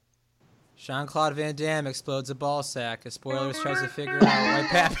Jean-Claude Van Damme explodes a ball sack. A spoilers tries to figure out why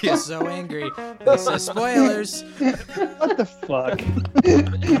Pappy is so angry. He says spoilers. What the fuck?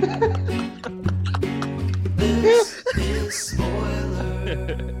 This is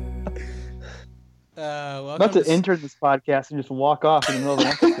spoiler. I'm about to enter this podcast and just walk off in the middle of an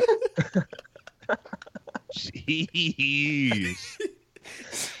episode. Jeez.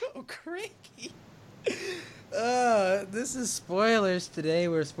 So cranky. This is spoilers. Today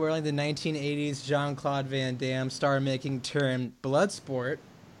we're spoiling the 1980s Jean-Claude Van Damme star-making turn Bloodsport.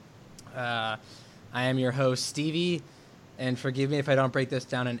 I am your host, Stevie, and forgive me if I don't break this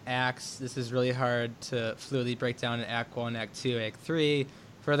down in acts. This is really hard to fluidly break down in Act 1, Act 2, Act 3,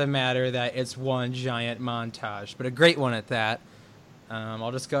 for the matter that it's one giant montage, but a great one at that.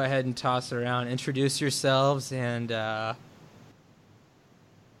 I'll just go ahead and toss it around. Introduce yourselves, and,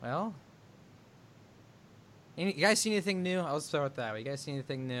 well... You guys see anything new? I'll start with that. You guys see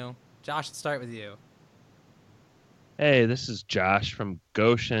anything new? Josh, let's start with you. Hey, this is Josh from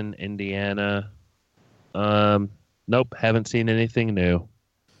Goshen, Indiana. Nope, haven't seen anything new.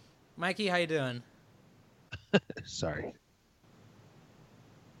 Mikey, how you doing? Sorry.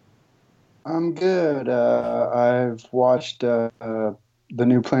 I'm good. I've watched the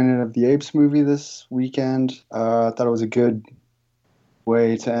new Planet of the Apes movie this weekend. I thought it was a good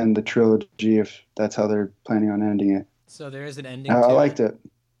way to end the trilogy if that's how they're planning on ending it. So there is an ending. I liked it.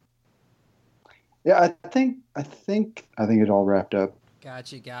 Yeah, I think it all wrapped up.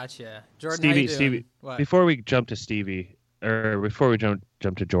 Gotcha. Jordan, how you doing? Stevie, what? before we jump to Stevie, or before we jump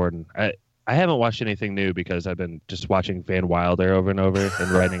to Jordan, I haven't watched anything new because I've been just watching Van Wilder over and over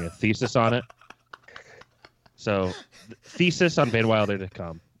and writing a thesis on it. So, thesis on Van Wilder to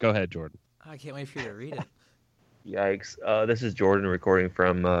come. Go ahead, Jordan. I can't wait for you to read it. Yikes. This is Jordan recording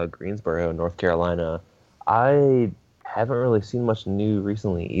from Greensboro, North Carolina. I haven't really seen much new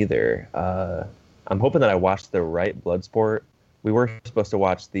recently either. I'm hoping that I watched the right Bloodsport. We were supposed to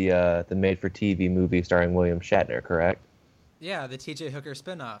watch the made-for-TV movie starring William Shatner, correct? Yeah, the T.J. Hooker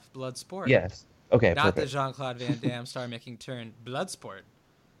spinoff, Bloodsport. Yes. Okay, Not perfect. the Jean-Claude Van Damme star-making turn, Bloodsport.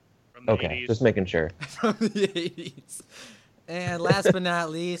 From the Okay, 80s. just making sure. From the 80s. And last but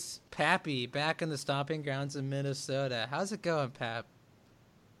not least, Pappy, back in the stomping grounds of Minnesota. How's it going, Pap?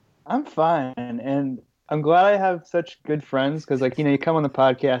 I'm fine, and I'm glad I have such good friends because, you come on the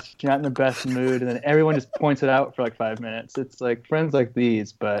podcast, you're not in the best mood, and then everyone just points it out for 5 minutes. It's like friends like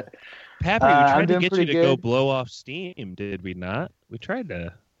these, but Pappy, we I'm tried to doing get you pretty to go good. blow off steam, did we not? We tried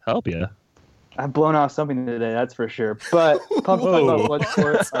to help you. I've blown off something today, that's for sure. But talk about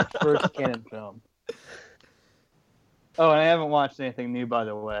Bloodsport, my first canon film. Oh, and I haven't watched anything new, by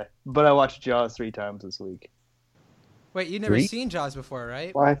the way, but I watched Jaws 3 times this week. Wait, you've never 3? seen Jaws before,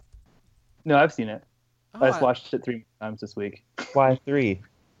 right? Why? No, I've seen it. Oh, I just watched it 3 times this week. Why 3?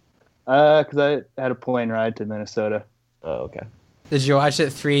 Because I had a plane ride to Minnesota. Oh, okay. Did you watch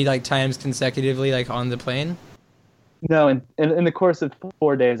it 3 times consecutively, on the plane? No, in the course of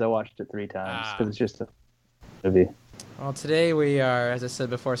 4 days, I watched it 3 times because it's just a movie. Well, today we are, as I said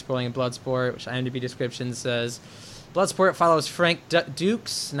before, spoiling Bloodsport, which IMDb description says, Bloodsport follows Frank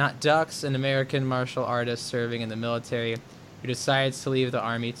Dukes, not Ducks, an American martial artist serving in the military who decides to leave the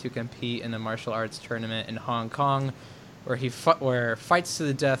army to compete in a martial arts tournament in Hong Kong where fights to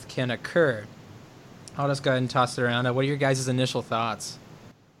the death can occur. I'll just go ahead and toss it around. What are your guys' initial thoughts?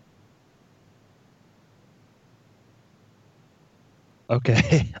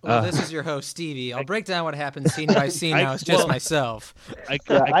 Okay. Well, this is your host, Stevie. I'll break down what happened scene by scene now. It's just myself. I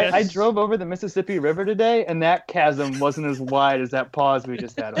I guess- drove over the Mississippi River today, and that chasm wasn't as wide as that pause we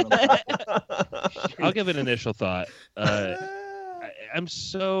just had on the podcast. I'll give an initial thought. I'm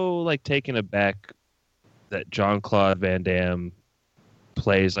so taken aback that Jean-Claude Van Damme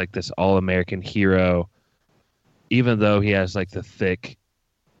plays this all-American hero, even though he has the thick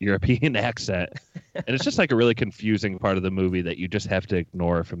European accent. And it's just a really confusing part of the movie that you just have to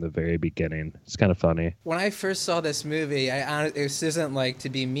ignore from the very beginning. It's kind of funny. When I first saw this movie, this isn't to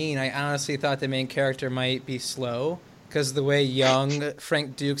be mean, I honestly thought the main character might be slow because the way young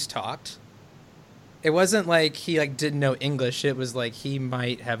Frank Dukes talked. It wasn't he didn't know English. It was he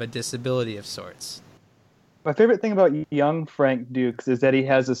might have a disability of sorts. My favorite thing about young Frank Dukes is that he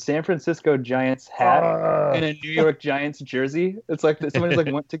has a San Francisco Giants hat and a New York Giants jersey. It's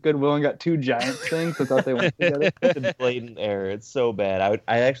somebody went to Goodwill and got 2 Giants things and thought they went together. It's a blatant error. It's so bad.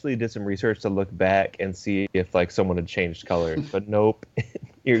 I actually did some research to look back and see if someone had changed colors, but nope.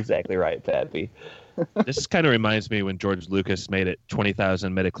 You're exactly right, Pappy. This kind of reminds me when George Lucas made it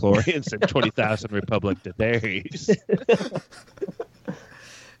 20,000 midichlorians and 20,000 Republic de Berries.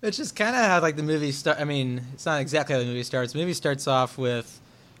 It's just kind of how the movie starts. I mean, it's not exactly how the movie starts. The movie starts off with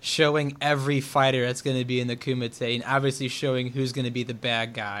showing every fighter that's going to be in the Kumite, and obviously showing who's going to be the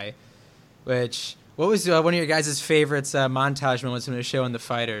bad guy. What was one of your guys' favorites montage moments when it was showing the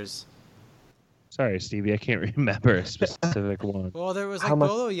fighters? Sorry, Stevie, I can't remember a specific one. Well, there was like How much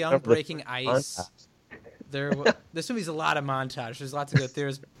Bolo Young of the breaking ice. This movie's a lot of montage. There's lots to go through.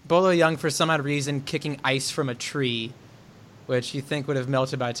 There's Bolo Young, for some odd reason, kicking ice from a tree, which you think would have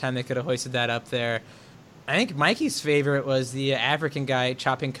melted by the time they could have hoisted that up there. I think Mikey's favorite was the African guy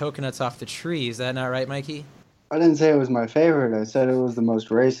chopping coconuts off the tree. Is that not right, Mikey? I didn't say it was my favorite. I said it was the most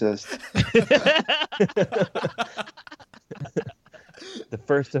racist. The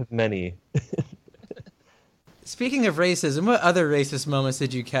first of many. Speaking of racism, what other racist moments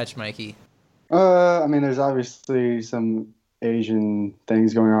did you catch, Mikey? I mean, there's obviously some Asian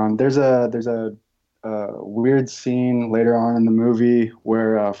things going on. There's a weird scene later on in the movie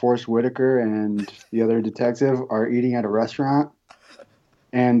where Forrest Whitaker and the other detective are eating at a restaurant,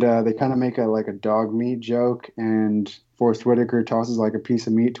 and they kind of make a dog meat joke, and Forrest Whitaker tosses like a piece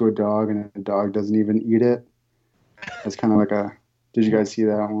of meat to a dog, and the dog doesn't even eat it. It's kind of like a. Did you guys see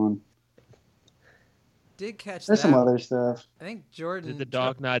that one? Did catch There's that. some other stuff. I think Jordan. Did the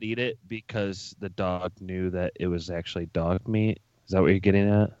dog not eat it because the dog knew that it was actually dog meat? Is that what you're getting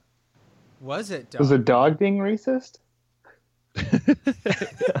at? Was it dog? Was a dog being racist?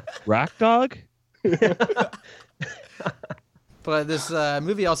 Rock dog? But this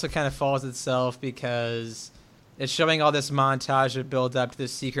movie also kind of follows itself because it's showing all this montage of build up to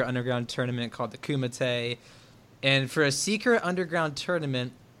this secret underground tournament called the Kumite. And for a secret underground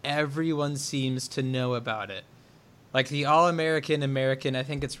tournament, everyone seems to know about it. Like the All-American American, I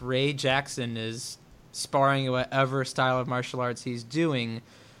think it's Ray Jackson, is sparring whatever style of martial arts he's doing.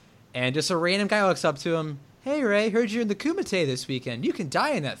 And just a random guy looks up to him. Hey, Ray, heard you're in the Kumite this weekend. You can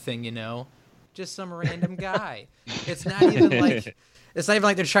die in that thing, you know. Just some random guy. It's not even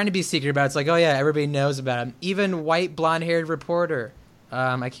like they're trying to be secret about it. It's like, oh yeah, everybody knows about him. Even white blonde-haired reporter.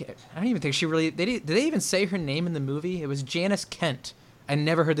 I don't even think she really. Did they even say her name in the movie? It was Janice Kent. I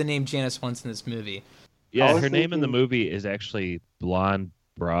never heard the name Janice once in this movie. Yeah, I was her name in the thinking- movie is actually Blonde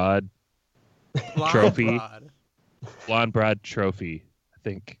Broad. Blonde Trophy. Broad. Blonde Broad Trophy, I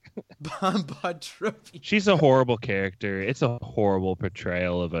think. Blonde Broad Trophy. She's a horrible character. It's a horrible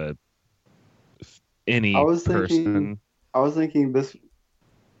portrayal of any I was person.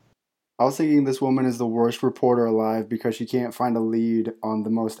 thinking this woman is the worst reporter alive because she can't find a lead on the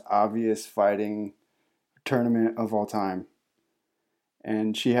most obvious fighting tournament of all time.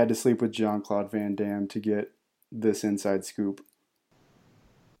 And she had to sleep with Jean-Claude Van Damme to get this inside scoop.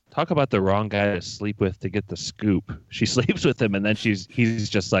 Talk about the wrong guy to sleep with to get the scoop. She sleeps with him, and then he's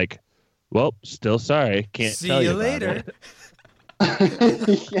just like, "Well, still sorry, can't See tell you about later."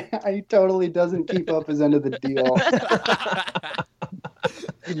 it." Yeah, he totally doesn't keep up his end of the deal.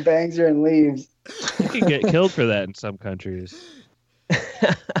 He bangs her and leaves. You can get killed for that in some countries.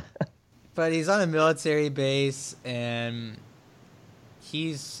 But he's on a military base, and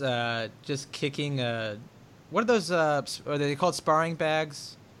he's just kicking what are those? Are they called sparring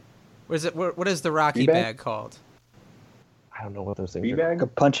bags? What is it? What is the Rocky Beanbag? bag called? I don't know what those things are. Like a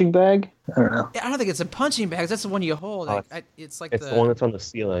punching bag? I don't know. Yeah, I don't think it's a punching bag. That's the one you hold. Oh, It's like It's the one that's on the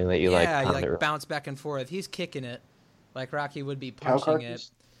ceiling that you yeah, like. you pound it like around. bounce back and forth. He's kicking it like Rocky would be Cow punching it.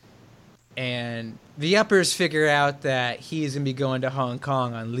 carcass? And the uppers figure out that he's gonna be going to Hong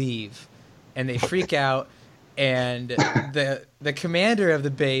Kong on leave, and they freak out. And the commander of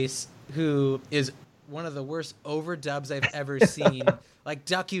the base, who is one of the worst overdubs I've ever seen, like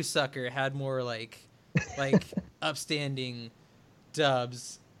Duck You Sucker had more like upstanding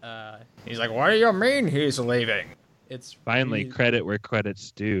dubs. He's like, "What do you mean he's leaving?" It's Finally, really- credit where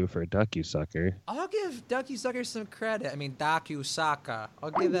credit's due for Duck You Sucker. I'll give Duck You Sucker some credit. I mean, Daku Saka.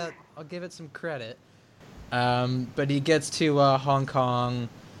 I'll give it some credit. But he gets to Hong Kong.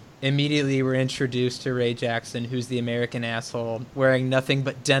 Immediately, we're introduced to Ray Jackson, who's the American asshole, wearing nothing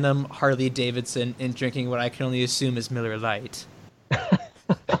but denim, Harley Davidson, and drinking what I can only assume is Miller Lite.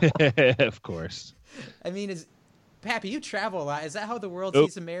 Of course. I mean, Pappy, you travel a lot. Is that how the world Nope.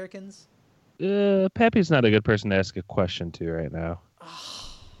 sees Americans? Pappy's not a good person to ask a question to right now.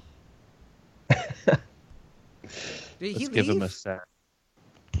 Did he Let's give him a leave? sec.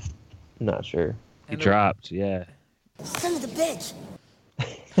 Not sure. He And the- dropped, yeah. Son of a bitch.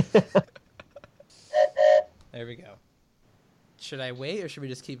 There we go. Should I wait or should we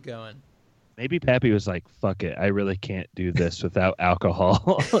just keep going? Maybe Pappy was like, fuck it, I really can't do this without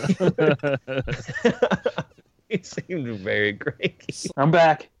alcohol. He seemed very great. I'm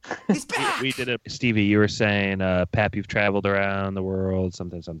back. He's back. We did it. Stevie, you were saying, Pap, you've traveled around the world,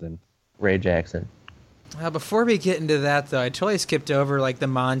 something. Ray Jackson. Before we get into that, though, I totally skipped over like the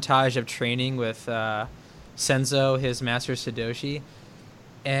montage of training with Senzo, his master Sadoshi,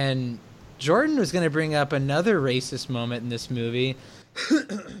 and Jordan was going to bring up another racist moment in this movie,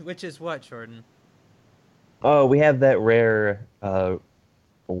 which is what, Jordan? Oh, we have that rare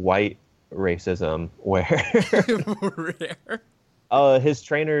white racism where Rare. his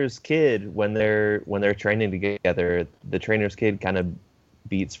trainer's kid, when they're training together, the trainer's kid kind of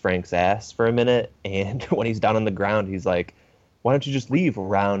beats Frank's ass for a minute, and when he's down on the ground, he's like, "Why don't you just leave,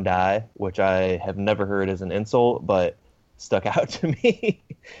 round eye?" Which I have never heard as an insult, but stuck out to me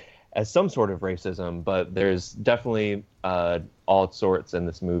as some sort of racism. But there's definitely all sorts in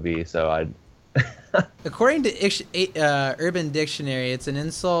this movie, so I. According to Urban Dictionary, it's an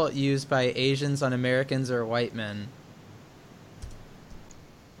insult used by Asians on Americans or white men.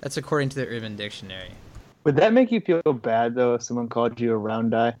 That's according to the Urban Dictionary. Would that make you feel bad, though, if someone called you a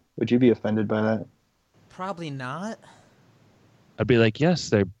round eye? Would you be offended by that? Probably not. I'd be like, yes,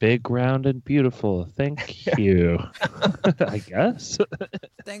 they're big, round, and beautiful. Thank you. I guess.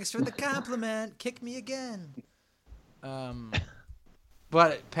 Thanks for the compliment. Kick me again.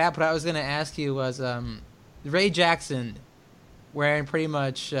 But Pat, what I was gonna ask you was, Ray Jackson wearing pretty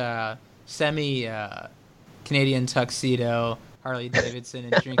much semi Canadian tuxedo, Harley Davidson,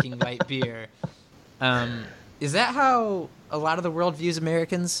 and drinking light beer. Is that how a lot of the world views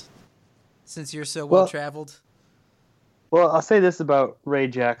Americans? Since you're so well traveled. Well, I'll say this about Ray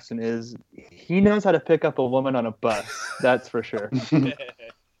Jackson is he knows how to pick up a woman on a bus. That's for sure.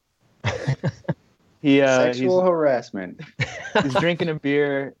 Sexual harassment. He's drinking a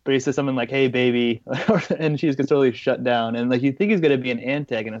beer, but he says something like, "Hey, baby," and she's totally shut down. And like you think he's going to be an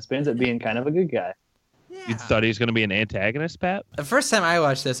antagonist, but ends up being kind of a good guy. Yeah. You thought he was going to be an antagonist, Pat? The first time I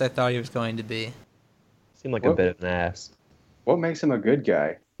watched this, I thought he was going to be. Seemed like a bit of an ass. What makes him a good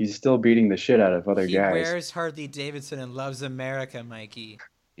guy? He's still beating the shit out of other He guys. wears Harley Davidson and loves America, Mikey.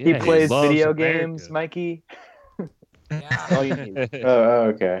 He plays loves video America. games, Mikey. Yeah. All you need.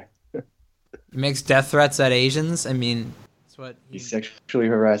 Oh, okay. He makes death threats at Asians. I mean, that's what He sexually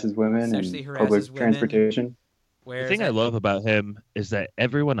harasses women Sexually in harasses public women. transportation. wears. The thing I love about him is that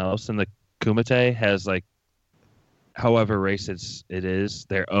everyone else in the Kumite has like, however racist it is,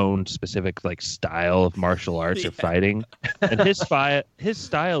 their own specific like style of martial arts or fighting, and his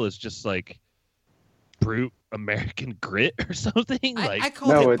style is just like brute American grit or something. I Like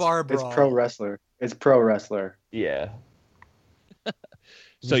called it bar it's brawl. pro wrestler. It's pro wrestler. Yeah.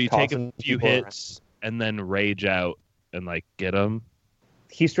 so you take a tossing few people around. hits and then rage out and like get them.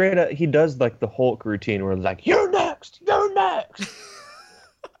 He straight up, he does like the Hulk routine where it's like, "You're next, you're next."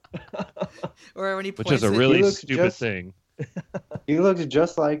 Or when he Which points is a it- really looks stupid just- thing. He looks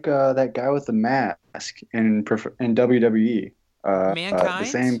just like that guy with the mask in WWE. The Mankind?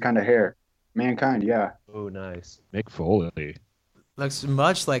 same kind of hair. Mankind, yeah. Oh, nice. Mick Foley. looks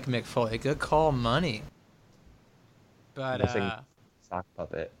much like Mick Foley. Good call, money. But Missing sock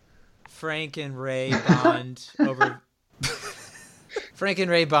puppet. Frank and Ray bond over. Frank and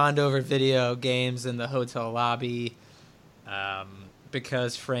Ray bond over video games in the hotel lobby.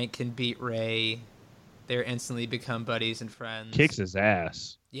 Because Frank can beat Ray, they're instantly become buddies and friends. Kicks his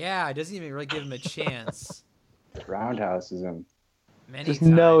ass. Yeah, it doesn't even really give him a chance. Roundhouses him. Many There's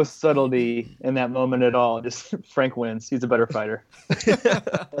times. no subtlety in that moment at all. Just Frank wins. He's a better fighter.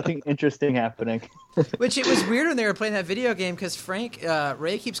 Nothing interesting happening. Which it was weird when they were playing that video game because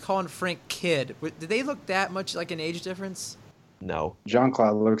Ray keeps calling Frank kid. Did they look that much like an age difference? No.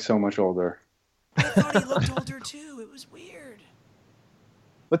 Jean-Claude looks so much older. I thought he looked older too. It was weird.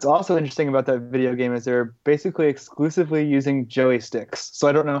 What's also interesting about that video game is they're basically exclusively using Joey sticks. So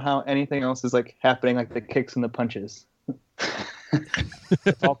I don't know how anything else is like happening, like the kicks and the punches.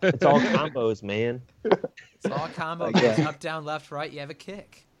 It's all combos, man. It's all combo. Yeah. Up, down, left, right. You have a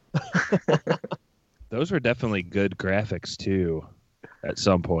kick. Those were definitely good graphics too. At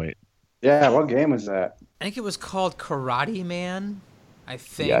some point. Yeah, what game was that? I think it was called Karate Man. I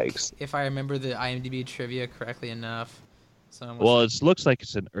think, Yikes. if I remember the IMDb trivia correctly enough. Someone was- Well, it looks like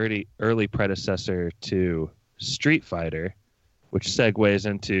it's an early predecessor to Street Fighter, which segues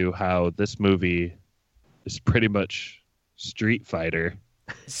into how this movie is pretty much Street Fighter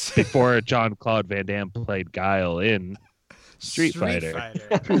before Jean-Claude Van Damme played Guile in Street Fighter.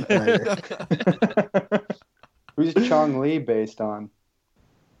 Who's Chong Li based on?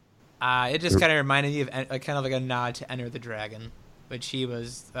 It just kind of reminded me of kind of like a nod to Enter the Dragon, which he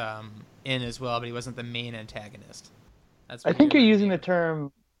was in as well, but he wasn't the main antagonist. That's I what think he you're reminded using me the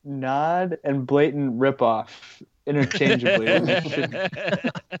term nod and blatant ripoff interchangeably.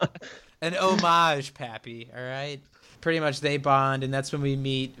 an homage, Pappy. All right. Pretty much they bond, and that's when we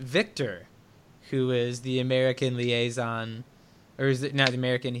meet Victor, who is the American liaison, or is it not the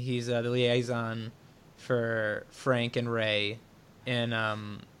American? He's the liaison for Frank and Ray,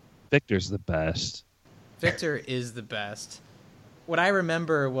 and Victor's the best. Victor is the best. What I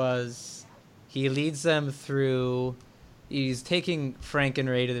remember was he leads them through. He's taking Frank and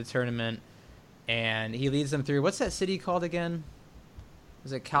Ray to the tournament, and he leads them through. What's that city called again?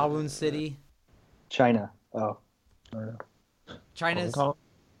 Was it Kowloon City? China. Oh. I don't know. China's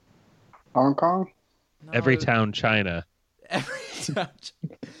Hong Kong? no, Every town, China. Every town.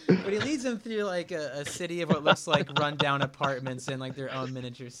 But he leads them through like a city of what looks like rundown apartments in like their own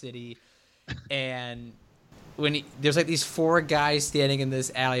miniature city, and there's like these 4 guys standing in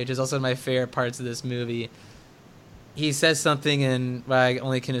this alley, which is also one of my favorite parts of this movie. He says something in what I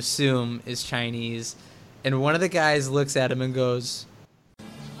only can assume is Chinese, and one of the guys looks at him and goes,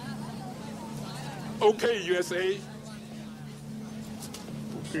 Okay, USA.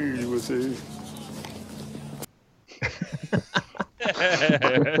 Okay, USA.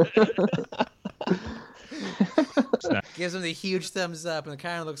 gives him the huge thumbs up, and it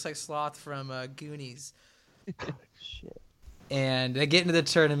kind of looks like Sloth from Goonies. Shit. And they get into the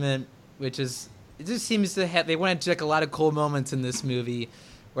tournament, which is, it just seems to have, they went into like a lot of cool moments in this movie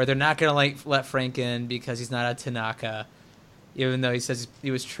where they're not gonna like let Frank in because he's not a Tanaka, even though he says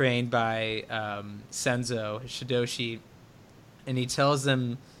he was trained by Senzo Shidoshi, and he tells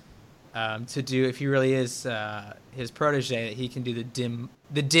them to do, if he really is his protege, that he can do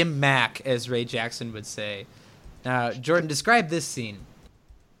the dim mac, as Ray Jackson would say. Now, Jordan, describe this scene.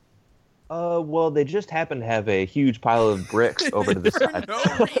 Well, they just happen to have a huge pile of bricks over to the side. No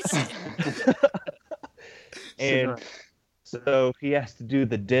reason. And so he has to do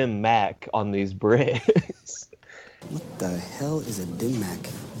the dim mac on these bricks. What the hell is a dim mac?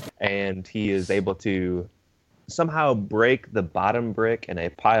 And he is able to somehow break the bottom brick in a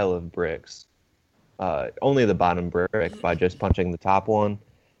pile of bricks. Only the bottom brick by just punching the top one.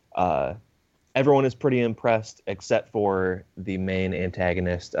 Everyone is pretty impressed except for the main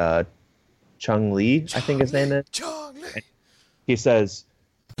antagonist, Chung Lee, I think his name is. Chung Lee. He says,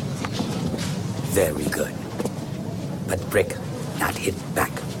 Very good. But brick, not hit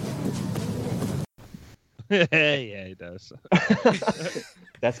back. Yeah, he does.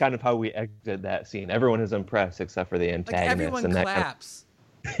 that's kind of how we exit that scene. Everyone is impressed except for the Like antagonist. everyone and claps.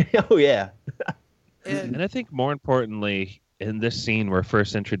 Oh, yeah. And I think more importantly, in this scene, we're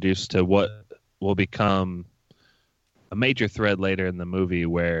first introduced to what will become a major thread later in the movie,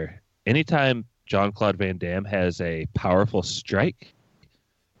 where anytime Jean-Claude Van Damme has a powerful strike,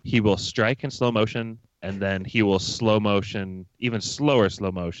 he will strike in slow motion, and then he will slow motion, even slower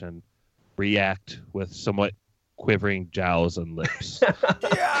slow motion, react with somewhat quivering jowls and lips.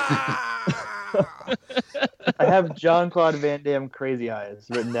 I have Jean-Claude Van Damme crazy eyes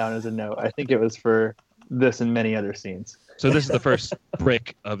written down as a note. I think it was for this and many other scenes. So this is the first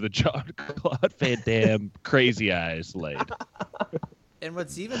brick of the Jean-Claude Van Damme crazy eyes laid. And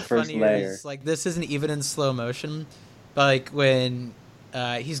what's even First funnier layer. is, like, this isn't even in slow motion, but like when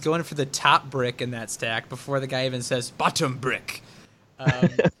he's going for the top brick in that stack before the guy even says bottom brick,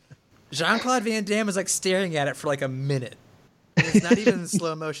 Jean-Claude Van Damme is like staring at it for like a minute. And it's not even in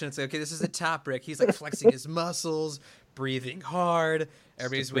slow motion. It's like, okay, this is the top brick. He's like flexing his muscles, breathing hard.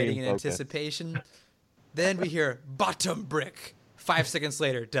 Everybody's Supreme waiting in focus. anticipation. Then we hear bottom brick. 5 seconds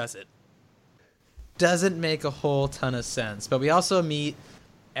later, does it. Doesn't make a whole ton of sense. But we also meet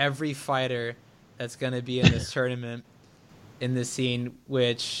every fighter that's going to be in this tournament in this scene,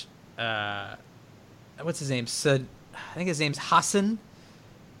 which, what's his name? I think his name's Hassan.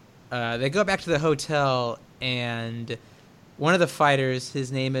 They go back to the hotel, and one of the fighters,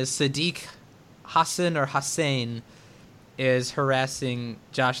 his name is Sadiq Hassan or Hussein, is harassing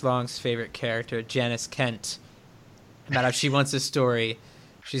Josh Long's favorite character, Janice Kent, about how she wants a story.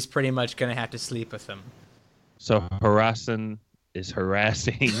 She's pretty much going to have to sleep with him. So Harassing is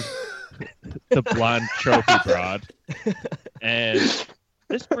harassing the blonde trophy broad. And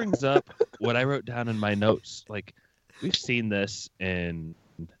this brings up what I wrote down in my notes. Like, we've seen this in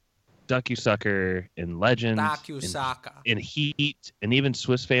Duck-You-Sucker, in Legend, Dakusaka. in Heat, and even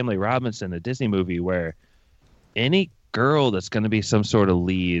Swiss Family Robinson, a Disney movie, where any girl that's going to be some sort of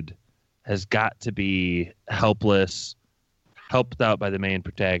lead has got to be helpless, helped out by the main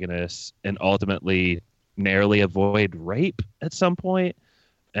protagonist, and ultimately narrowly avoid rape at some point.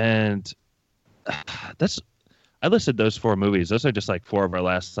 And I listed those 4 movies. Those are just like 4 of our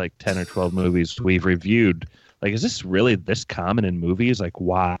last like 10 or 12 movies we've reviewed. Like, is this really this common in movies? Like,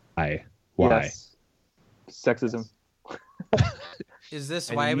 why? Yes. Sexism. Is this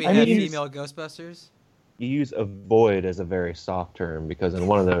I why mean- we I have mean- female Ghostbusters? you use avoid as a very soft term because in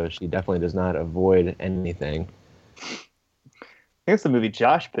one of those she definitely does not avoid anything. I think it's the movie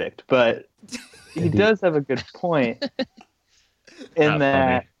Josh picked, but he Indeed. does have a good point in Not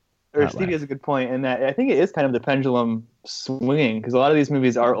that, funny. or Not Stevie laugh. has a good point in that I think it is kind of the pendulum swinging because a lot of these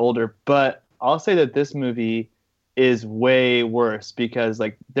movies are older, but I'll say that this movie is way worse because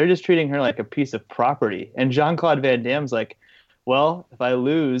like they're just treating her like a piece of property, and Jean-Claude Van Damme's like, well, if I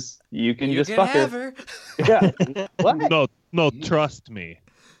lose, you can just fuck her. Yeah. What? No, trust me.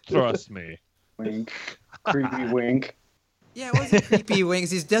 Trust me. Wink. Creepy wink. Yeah, it wasn't creepy wings.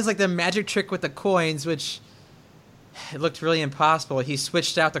 He does like the magic trick with the coins, which it looked really impossible. He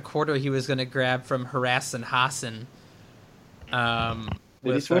switched out the quarter he was going to grab from Harass and Hassan.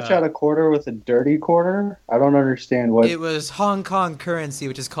 Did he switch out a quarter with a dirty quarter? I don't understand what. It was Hong Kong currency,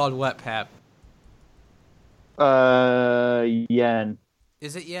 which is called what, Pap? Yen.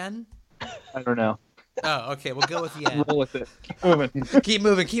 Is it yen? I don't know. Oh, okay. We'll go with yen. Roll with it. Keep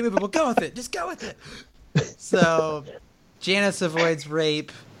moving. Keep moving. We'll go with it. Just go with it. So, Janice avoids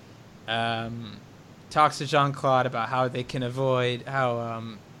rape. Talks to Jean-Claude about how they can avoid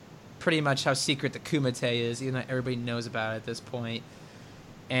pretty much how secret the Kumite is, even though everybody knows about it at this point.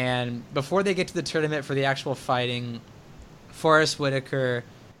 And before they get to the tournament for the actual fighting, Forrest Whitaker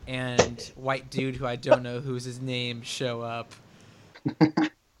and white dude who I don't know who's his name show up.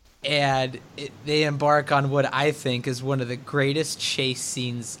 And they embark on what I think is one of the greatest chase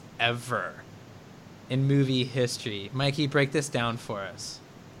scenes ever in movie history. Mikey, break this down for us.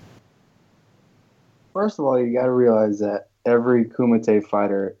 First of all, you got to realize that every Kumite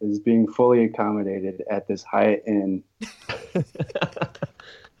fighter is being fully accommodated at this high-end,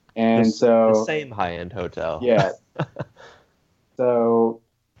 and The same high-end hotel. yeah. So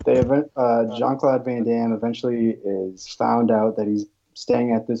Jean-Claude Van Damme eventually is found out that he's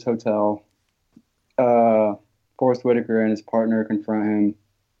staying at this hotel. Forrest Whitaker and his partner confront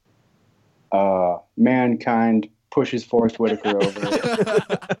him. Mankind pushes Forrest Whitaker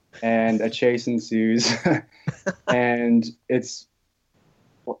over, and a chase ensues. And it's,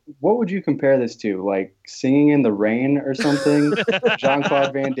 what would you compare this to? Like Singing in the Rain or something?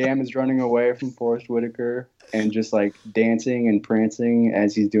 Jean-Claude Van Damme is running away from Forrest Whitaker and just like dancing and prancing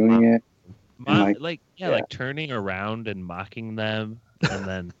as he's doing it. Like turning around and mocking them, and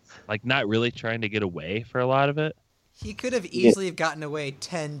then like not really trying to get away for a lot of it. He could have easily have gotten away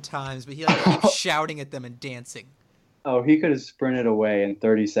 10 times, but he keeps shouting at them and dancing. Oh, he could have sprinted away in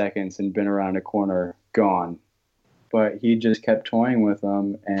 30 seconds and been around a corner, gone. But he just kept toying with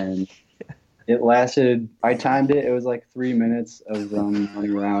them, and it lasted, I timed it, it was like 3 minutes of them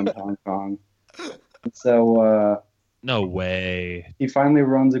running around Hong Kong. So No way. he finally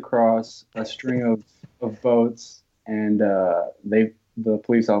runs across a string of boats, and the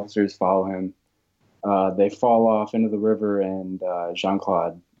police officers follow him. They fall off into the river, and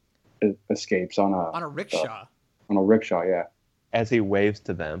Jean-Claude escapes on a rickshaw. On a rickshaw, yeah. As he waves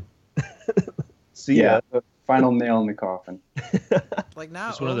to them. See Yeah, ya. the final nail in the coffin. Like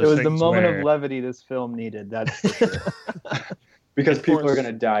now, It's one of It those was the things moment where- of levity this film needed. That's for sure. Because people are course. going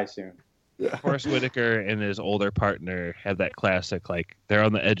to die soon. Forrest Whitaker and his older partner have that classic, like, they're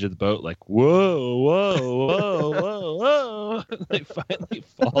on the edge of the boat, like, whoa, whoa, whoa, whoa, whoa. They finally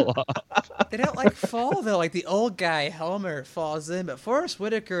fall off. they don't like fall though. Like the old guy Helmer falls in, but Forrest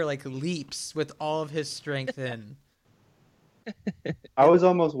Whitaker like leaps with all of his strength in. I was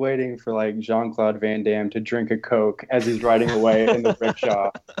almost waiting for like Jean-Claude Van Damme to drink a Coke as he's riding away in the rickshaw,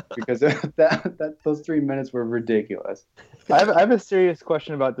 because those 3 minutes were ridiculous. I have a serious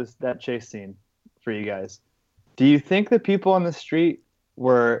question about that chase scene for you guys. Do you think the people on the street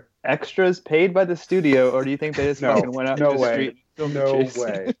were extras paid by the studio, or do you think they just No, fucking went out no into the way. street and filmed the No chase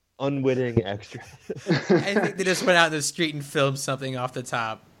way. scene? Unwitting extra. I think they just went out in the street and filmed something off the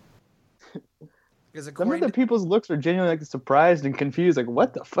top. Because Some of according the people's looks were genuinely like surprised and confused, like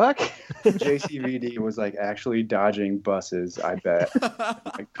what the fuck? JCVD was like actually dodging buses, I bet,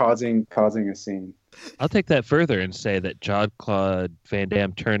 like causing a scene. I'll take that further and say that Jean-Claude Van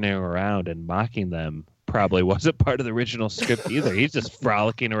Damme turning around and mocking them probably wasn't part of the original script either. He's just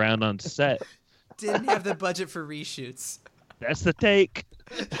frolicking around on set. didn't have the budget for reshoots. That's the take.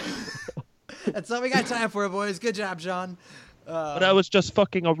 That's all we got time for, boys. Good job, John. But I was just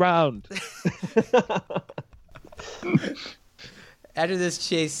fucking around. After this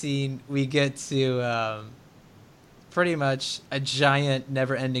chase scene, we get to pretty much a giant,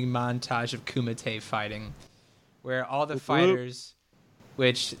 never-ending montage of Kumite fighting, where all the fighters,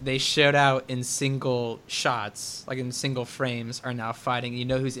 which they showed out in single shots, like in single frames, are now fighting. You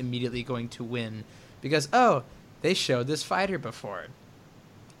know who's immediately going to win because, oh, they showed this fighter before.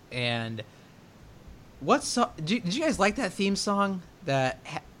 And What song? Did you guys like that theme song that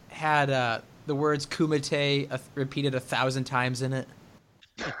had the words Kumite repeated 1,000 times in it?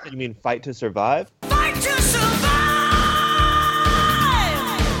 You mean Fight to Survive? Fight to survive!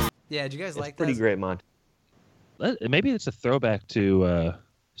 Yeah, did you guys like that? Pretty great, Monty. Maybe it's a throwback to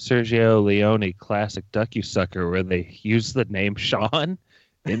Sergio Leone classic Duck You Sucker, where they use the name Sean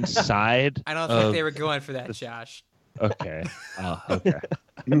inside. I don't think they were going for that, Josh. Okay. Oh, okay.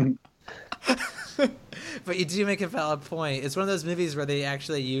 But you do make a valid point. It's one of those movies where they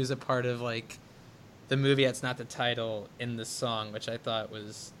actually use a part of like the movie that's not the title in the song, which I thought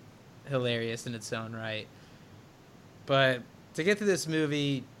was hilarious in its own right. But to get through this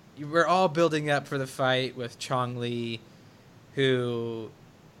movie, we're all building up for the fight with Chong Li, who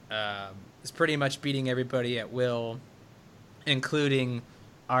is pretty much beating everybody at will, including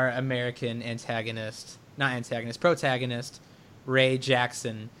our American protagonist, Ray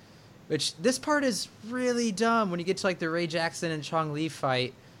Jackson. Which, this part is really dumb when you get to like the Ray Jackson and Chong Li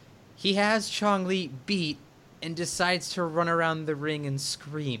fight. He has Chong Li beat and decides to run around the ring and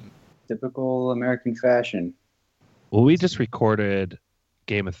scream. Typical American fashion. Well, we just recorded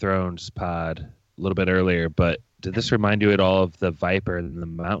Game of Thrones pod a little bit earlier, but did this remind you at all of the Viper and the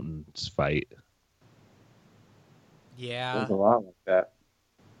Mountains fight? Yeah. It was a lot like that.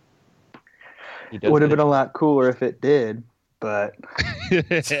 It would have been a lot cooler if it did, but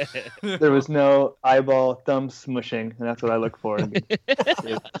there was no eyeball thumb smushing, and that's what I look for in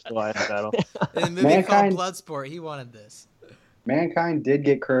the Goliath battle. In the movie called Bloodsport, he wanted this. Mankind did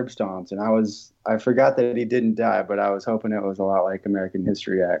get curb stomps, and I forgot that he didn't die, but I was hoping it was a lot like American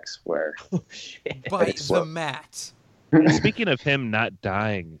History X, where bite the mat. Speaking of him not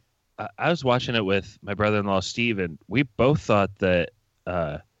dying, I was watching it with my brother-in-law Steve, and we both thought that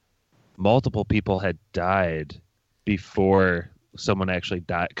multiple people had died before someone actually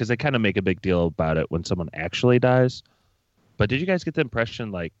died, because they kind of make a big deal about it when someone actually dies. But did you guys get the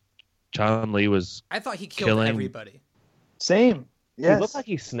impression like Chong Li was? I thought he killed everybody. Same. Yes. It looked like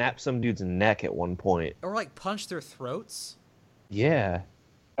he snapped some dude's neck at one point. Or like punched their throats. Yeah.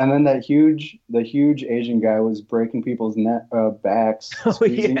 And then the huge Asian guy was breaking people's backs,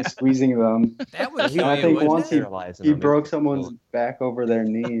 squeezing them. That would And I think once he broke someone's cool. back over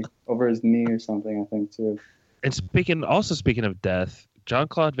his knee or something, I think too. And speaking of death,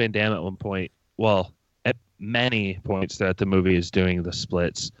 Jean-Claude Van Damme at one point, well, at many points throughout the movie, is doing the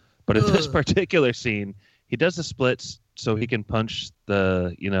splits. But in this particular scene, he does the splits so he can punch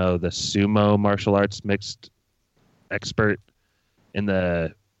the sumo martial arts mixed expert in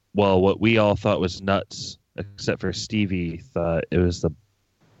the, what we all thought was nuts, except for Stevie thought it was the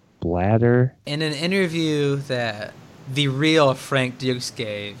bladder. In an interview that the real Frank Dukes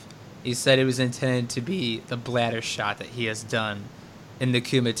gave, he said it was intended to be the bladder shot that he has done in the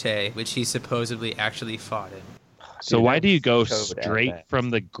Kumite, which he supposedly actually fought in. So why do you go straight from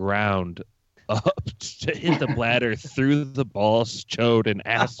the ground up to hit the bladder through the balls, chode, and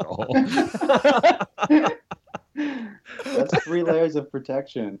asshole? That's 3 layers of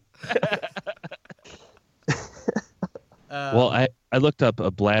protection. Well, I looked up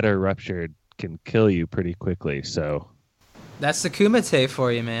a bladder ruptured can kill you pretty quickly, so... That's the Kumite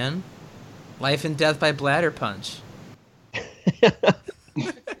for you, man. Life and death by bladder punch.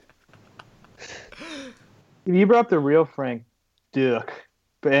 You brought up the real Frank Duke,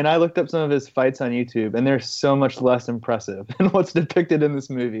 and I looked up some of his fights on YouTube, and they're so much less impressive than what's depicted in this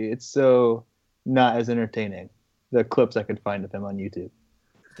movie. It's so not as entertaining. The clips I could find of him on YouTube.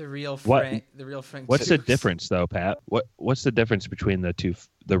 The real Frank. What's the difference, though, Pat? What's the difference between the two,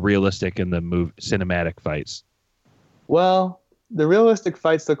 the realistic and the cinematic fights? Well, the realistic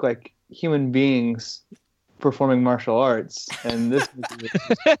fights look like human beings performing martial arts, and this is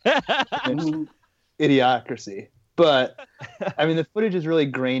idiocracy. But I mean, the footage is really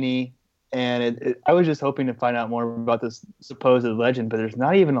grainy, and I was just hoping to find out more about this supposed legend, but there's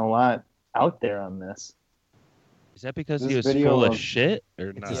not even a lot out there on this. Is that because he was full of shit,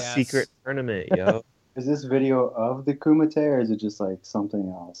 or not? It's a secret tournament, yo. Is this video of the Kumite, or is it just like something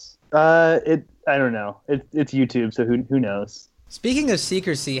else? I don't know. It's YouTube, so who knows? Speaking of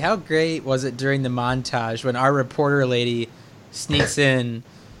secrecy, how great was it during the montage when our reporter lady sneaks in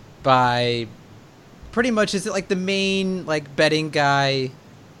by pretty much, is it like the main like betting guy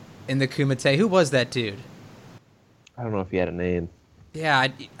in the Kumite? Who was that dude? I don't know if he had a name. Yeah,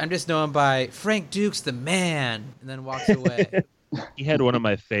 I'm just known by Frank Dukes, the man, and then walks away. He had one of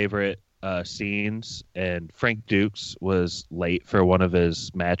my favorite scenes, and Frank Dukes was late for one of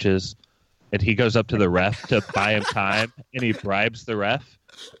his matches, and he goes up to the ref to buy him time, and he bribes the ref,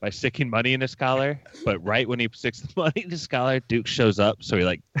 by sticking money in his collar. But right when he sticks the money in his collar, Duke shows up, so he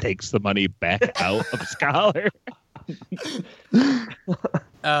like takes the money back out of his collar. What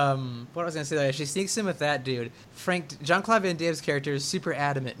I was gonna say, like, she sneaks in with that dude. Jean-Claude Van Damme's character is super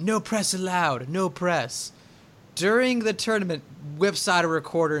adamant. No press allowed. No press. During the tournament, whips out a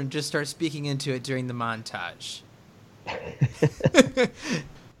recorder and just starts speaking into it during the montage.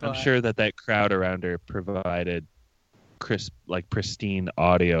 I'm sure that crowd around her provided crisp, like pristine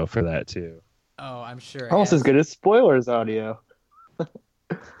audio for that too. Oh, I'm sure. Almost as good as spoilers audio.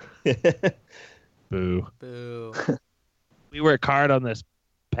 Boo. Boo. We work hard on this,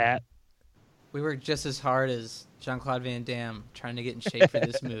 Pat. We worked just as hard as Jean-Claude Van Damme trying to get in shape for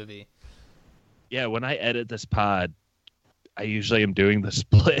this movie. Yeah, when I edit this pod, I usually am doing the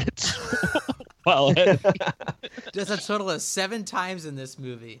splits while editing. Does a total of 7 times in this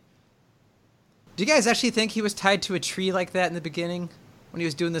movie. Do you guys actually think he was tied to a tree like that in the beginning? When he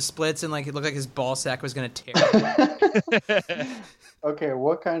was doing the splits and like it looked like his ball sack was going to tear? Okay,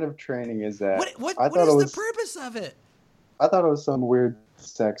 what kind of training is that? What I is thought it was, the purpose of it? I thought it was some weird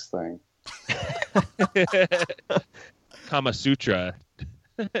sex thing. Kama Sutra.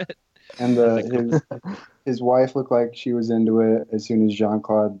 And his wife looked like she was into it. As soon as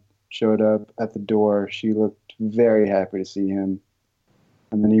Jean-Claude showed up at the door, she looked very happy to see him.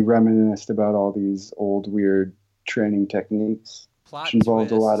 And then he reminisced about all these old weird training techniques, which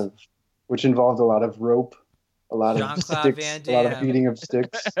involved a lot of rope, a lot of Jean-Claude sticks, Van a lot of Damme. beating of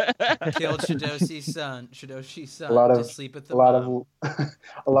sticks, Killed Shidoshi's son a lot to of sleep with the a lot mom. of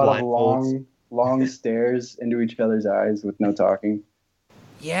a lot of Blindfolds. long stares into each other's eyes with no talking.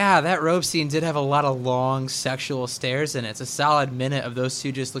 Yeah, that rope scene did have a lot of long sexual stares in it. It's a solid minute of those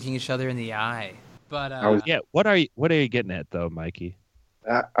two just looking each other in the eye. But Yeah, what are you getting at though, Mikey?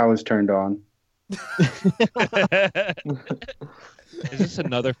 I was turned on. Is this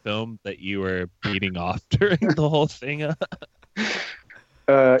another film that you were beating off during the whole thing?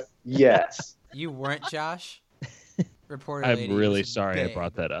 Yes. you weren't, Josh? Reporter I'm lady really was sorry I babe.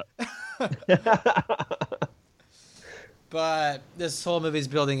 brought that up. But this whole movie's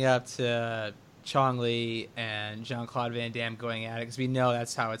building up to Chong Li and Jean-Claude Van Damme going at it because we know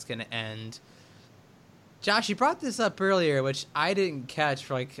that's how it's going to end. Josh, you brought this up earlier, which I didn't catch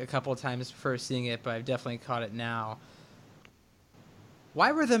for like a couple of times before seeing it, but I've definitely caught it now.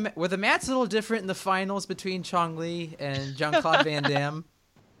 Why were the mats a little different in the finals between Chong Li and Jean-Claude Van Damme?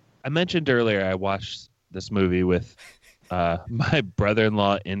 I mentioned earlier I watched this movie with my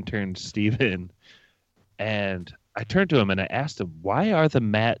brother-in-law intern Steven, and I turned to him and I asked him, why are the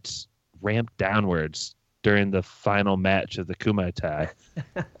mats ramped downwards during the final match of the Kumaitai?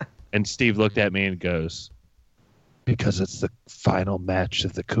 And Steve looked at me and goes, because it's the final match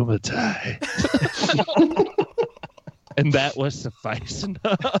of the Kumaitai. And that was suffice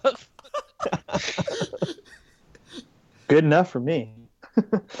enough. Good enough for me.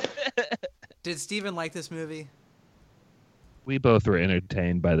 Did Steven like this movie? We both were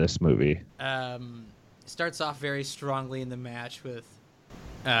entertained by this movie. Starts off very strongly in the match with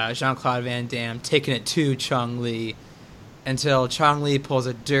Jean-Claude Van Damme taking it to Chong Li until Chong Li pulls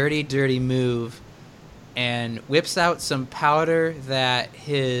a dirty, dirty move and whips out some powder that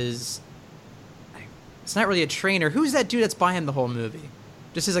it's not really a trainer. Who's that dude that's by him the whole movie?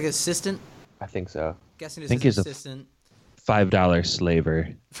 Just his like assistant? I think so. Guessing think his he's a assistant. $5 slaver.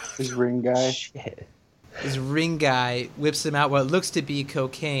 His ring guy. Shit. His ring guy whips him out what looks to be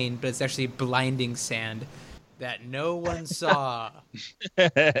cocaine, but it's actually blinding sand that no one saw.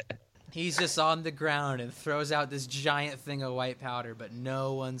 He's just on the ground and throws out this giant thing of white powder, but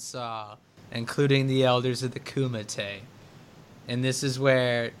no one saw, including the elders of the Kumite. And this is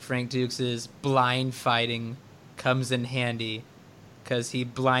where Frank Dukes' blind fighting comes in handy, because he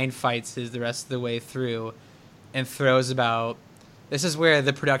blind fights the rest of the way through and throws about... This is where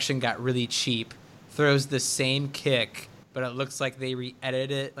the production got really cheap. Throws the same kick, but it looks like they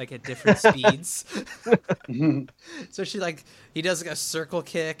re-edited it like at different speeds. So he does like a circle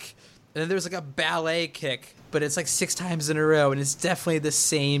kick, and then there's like a ballet kick, but it's like 6 times in a row, and it's definitely the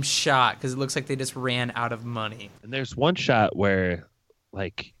same shot because it looks like they just ran out of money. And there's one shot where,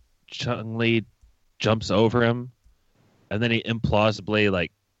 like, Chong Li jumps over him, and then he implausibly,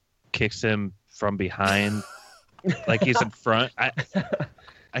 like, kicks him from behind, like he's in front.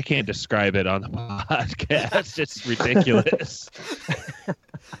 I can't describe it on the podcast. It's ridiculous.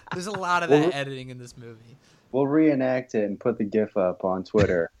 There's a lot of that editing in this movie. We'll reenact it and put the GIF up on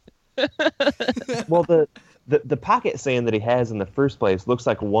Twitter. Well, the pocket sand that he has in the first place looks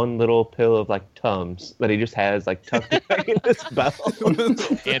like one little pill of like Tums that he just has like tucked away in his belt.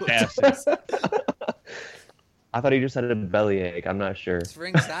 Fantastic. I thought he just had a bellyache. I'm not sure. It's for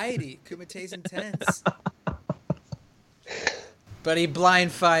anxiety. Kumate's intense. But he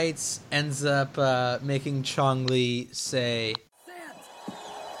blind fights, ends up making Chong Li say,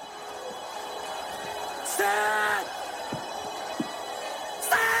 Stand!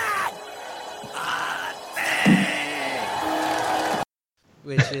 Stand!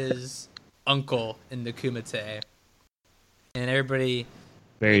 which is uncle in the Kumite. And everybody,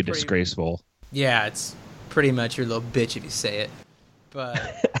 Very disgraceful. yeah, it's pretty much your little bitch if you say it.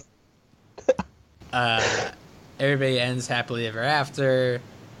 But everybody ends happily ever after.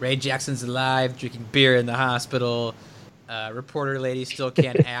 Ray Jackson's alive, drinking beer in the hospital. Reporter lady still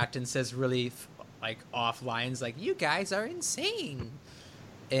can't act and says really like off lines like, "You guys are insane."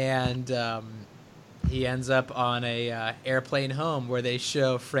 And he ends up on a airplane home where they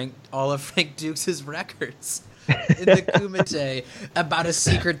show all of Frank Dukes' records in the Kumite about a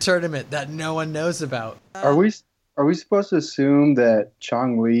secret tournament that no one knows about. Are we supposed to assume that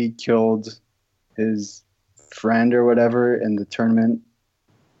Chong Li killed his friend or whatever in the tournament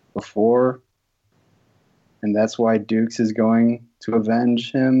before, and that's why Dukes is going to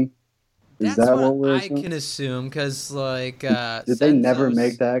avenge him? Is That's that what we're I assuming? can assume, because like Did they never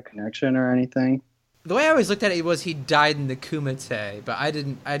make that connection or anything? The way I always looked at it was he died in the Kumite, but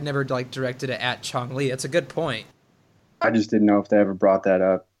I'd never like directed it at Chong Li. That's a good point. I just didn't know if they ever brought that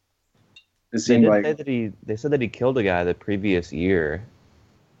up. It They seemed did like say that they said that he killed a guy the previous year,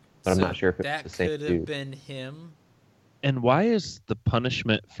 but I'm So not sure if it's that the same could have dude. been him. And why is the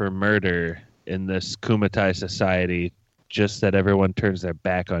punishment for murder in this Kumatai society just that everyone turns their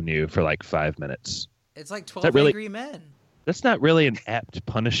back on you for like 5 minutes? It's like 12 that really- Angry Men. That's not really an apt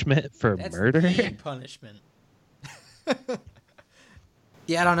punishment for That's murder. the punishment.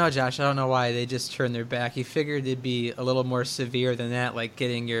 Yeah, I don't know, Josh. I don't know why they just turned their back. You figured it'd be a little more severe than that, like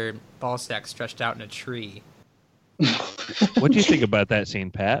getting your ball sack stretched out in a tree. What do you think about that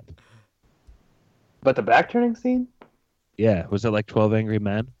scene, Pat? But the back turning scene? Yeah, was it like 12 Angry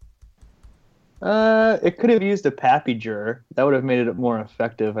Men? It could have used a pappy juror. That would have made it more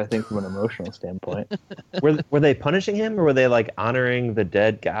effective, I think, from an emotional standpoint. Were they punishing him, or were they like honoring the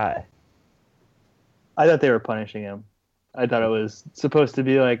dead guy? I thought they were punishing him. I thought it was supposed to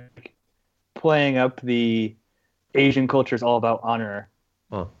be like playing up the Asian culture is all about honor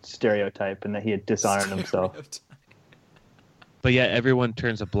stereotype, and that he had dishonored himself. But yeah, everyone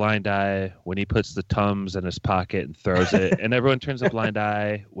turns a blind eye when he puts the Tums in his pocket and throws it, and everyone turns a blind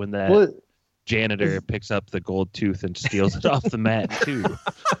eye when that Well, janitor picks up the gold tooth and steals it off the mat too.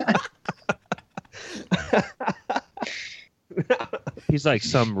 He's like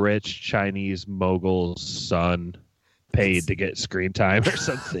some rich Chinese mogul's son, paid to get screen time or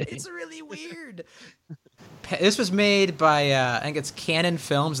something. It's really weird. This was made by, I think it's Canon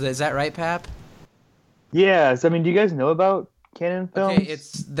Films. Is that right, Pap? yeah, so I mean, do you guys know about Canon Films? Okay,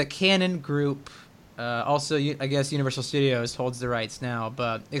 it's the Canon Group. Also, I guess Universal Studios holds the rights now.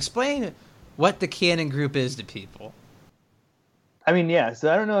 But explain what the Canon Group is to people. I mean, yeah.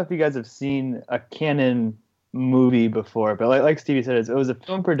 So I don't know if you guys have seen a Canon movie before, but like Stevie said, it was a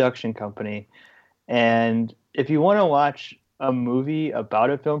film production company. And if you want to watch a movie about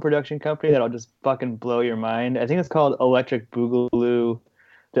a film production company that'll just fucking blow your mind, I think it's called Electric Boogaloo: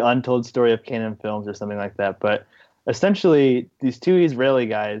 The Untold Story of Canon Films or something like that. But essentially, these two Israeli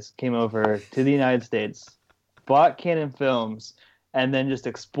guys came over to the United States, bought Canon Films, and then just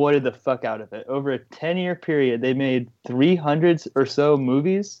exploited the fuck out of it. Over a 10-year period, they made 300 or so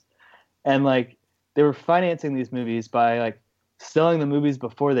movies, and like they were financing these movies by like selling the movies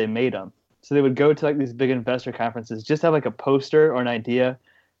before they made them. So they would go to like these big investor conferences, just have like a poster or an idea,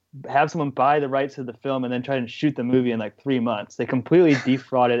 have someone buy the rights to the film, and then try and shoot the movie in like 3 months. They completely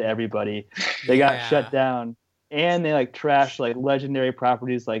defrauded everybody. They got shut down, and they like trashed like legendary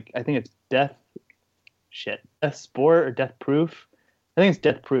properties. Like I think it's Death Sport or Death Proof. I think it's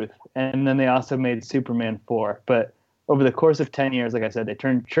Death Proof. And then they also made Superman 4. But over the course of 10 years, like I said, they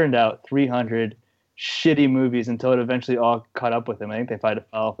churned out 300 shitty movies until it eventually all caught up with them. I think they tried to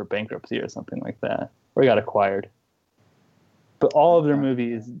file for bankruptcy or something like that, or got acquired. But all of their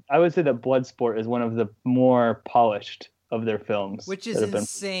movies, I would say that Bloodsport is one of the more polished of their films. Which is that have been-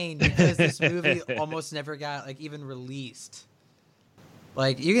 insane because this movie almost never got like even released.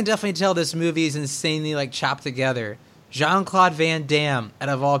 Like you can definitely tell this movie is insanely like chopped together. Jean-Claude Van Damme, out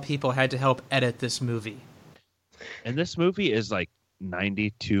of all people, had to help edit this movie. And this movie is like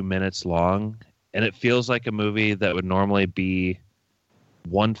 92 minutes long, and it feels like a movie that would normally be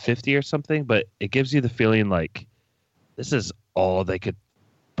 150 or something, but it gives you the feeling like this is all they could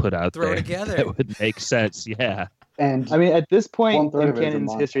put out Throw there together. that would make sense. Yeah. And I mean, at this point One-third in of it is a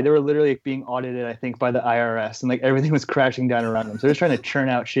Canon's montage. history, they were literally being audited, I think, by the IRS, and like everything was crashing down around them. So they're trying to churn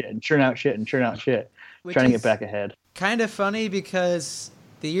out shit and churn out shit and churn out shit, Which trying to is get back ahead. kind of funny because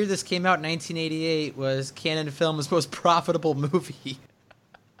the year this came out, 1988, was Canon Films' most profitable movie.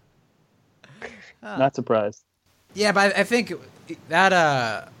 Not surprised. Yeah, but I think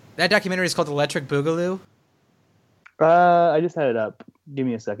that documentary is called Electric Boogaloo I just had it up. Give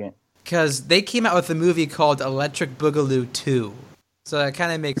me a second. because they came out with a movie called Electric Boogaloo 2. So that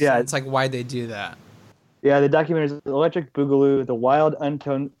kind of makes sense, like why they do that. Yeah, the documentary is Electric Boogaloo, the wild,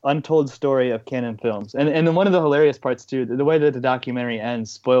 untold story of Canon Films. And then one of the hilarious parts, too, the way that the documentary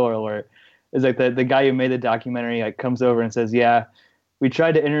ends, spoiler alert, is like the guy who made the documentary like comes over and says, yeah, we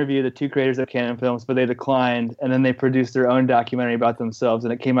tried to interview the two creators of Canon Films, but they declined, and then they produced their own documentary about themselves,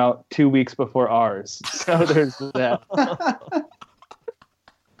 and it came out 2 weeks before ours. So there's that.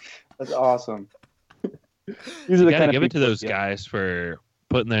 that's awesome. These are You the gotta kind of give it to people- those guys for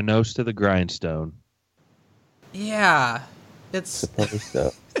putting their nose to the grindstone. Yeah, it's Suppose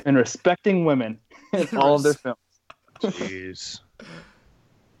so. and respecting women in all of their films. Jeez. yeah,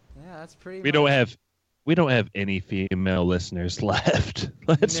 that's pretty. We don't have any female listeners left.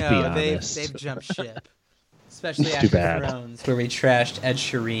 Let's be No, honest. they've jumped ship, especially Too after bad. Thrones, where we trashed Ed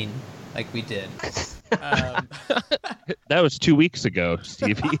Sheeran like we did. That was 2 weeks ago,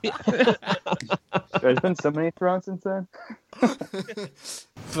 Stevie. There's been so many Thrones since then.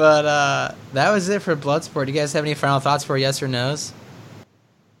 But that was it for Bloodsport. Do you guys have any final thoughts for yes or no's?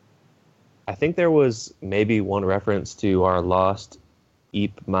 I think there was maybe one reference to our lost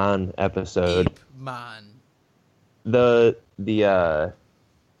Ip Man episode. Ip Man. The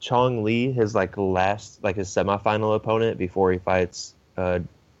Chong Li, his like last his semifinal opponent before he fights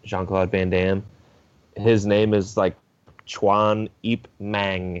Jean-Claude Van Damme. His name is like Chuan Ip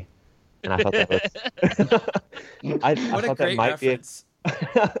Mang, and I thought that was I What a thought that great might reference.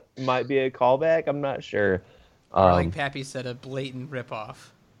 might be a callback. I'm not sure. Or like Pappy said, a blatant ripoff.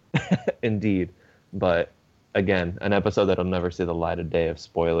 Indeed, but again, an episode that'll never see the light of day of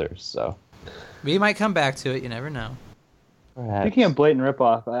spoilers. So We might come back to it. You never know. perhaps. Speaking of blatant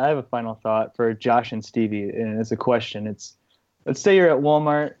ripoff, I have a final thought for Josh and Stevie, and it's a question. It's, let's say you're at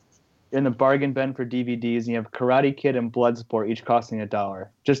Walmart in the bargain bin for DVDs, and you have Karate Kid and Bloodsport, each costing $1.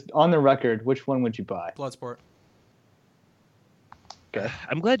 Just on the record, which one would you buy? Bloodsport.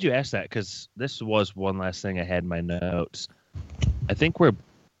 I'm glad you asked that because this was one last thing I had in my notes. I think where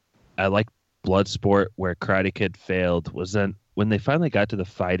I like Bloodsport, where Karate Kid failed, was then when they finally got to the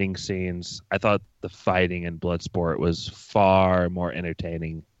fighting scenes. I thought the fighting in Bloodsport was far more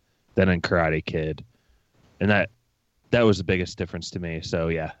entertaining than in Karate Kid, and that was the biggest difference to me. So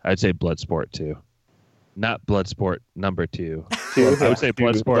yeah, I'd say Bloodsport too, not Bloodsport number 2. I would say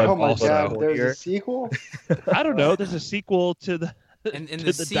Bloodsport Oh my also. god, there's a sequel? I don't know. There's a sequel to the In to the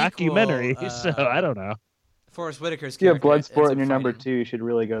the sequel, documentary, so I don't know. Forrest Whitaker's If you have character Bloodsport ends and you're up number fighting. 2, you should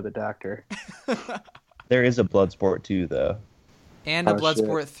really go to the doctor. There is a Bloodsport too, though. And a Oh, shit.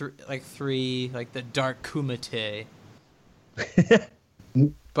 Bloodsport 3, like the Dark Kumite.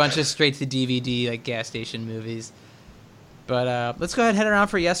 Bunch of straight to DVD like gas station movies. But let's go ahead and head around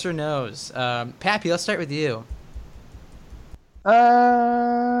for yes or no's. Pappy, let's start with you.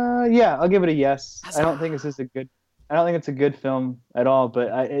 Yeah, I'll give it a yes. I don't think it's a good film at all, but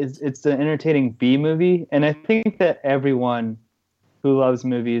it's an entertaining B movie, and I think that everyone who loves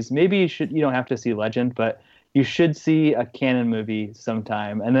movies, maybe you don't have to see Legend, but you should see a Canon movie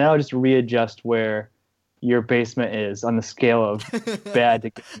sometime, and then I'll just readjust where your basement is on the scale of bad to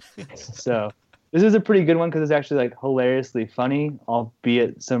good. So this is a pretty good one because it's actually like hilariously funny,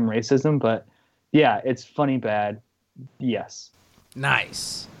 albeit some racism, but yeah, it's funny bad. Yes.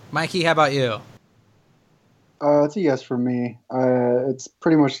 Nice. Mikey, how about you? It's a yes for me. It's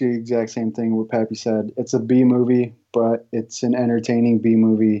pretty much the exact same thing what Pappy said. It's a B movie, but it's an entertaining B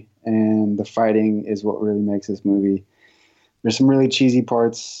movie, and the fighting is what really makes this movie. There's some really cheesy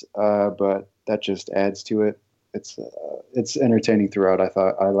parts, but that just adds to it. It's entertaining throughout.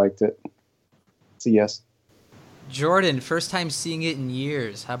 I liked it. It's a yes. Jordan, first time seeing it in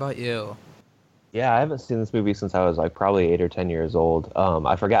years. How about you? Yeah, I haven't seen this movie since I was like probably 8 or 10 years old.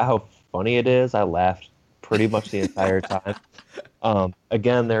 I forgot how funny it is. I laughed pretty much the entire time.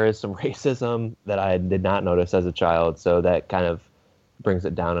 Again, there is some racism that I did not notice as a child, so that kind of brings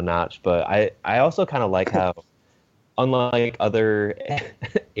it down a notch. But I also kind of like how, unlike other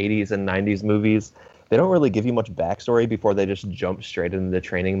 80s and 90s movies, they don't really give you much backstory before they just jump straight into the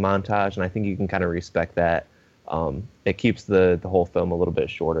training montage, and I think you can kind of respect that. It keeps the whole film a little bit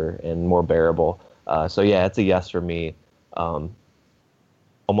shorter and more bearable. So yeah, it's a yes for me.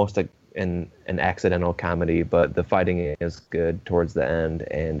 Almost an accidental comedy, but the fighting is good towards the end,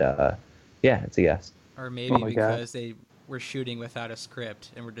 and yeah, it's a yes. Or maybe Oh my God. because they were shooting without a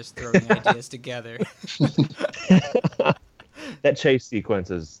script and we're just throwing ideas together. That chase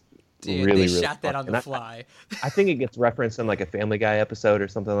sequence is Dude, really, they really shot that fun. on And the fly. I think it gets referenced in like a Family Guy episode or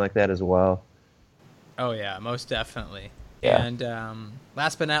something like that as well. Oh yeah, most definitely. Yeah. And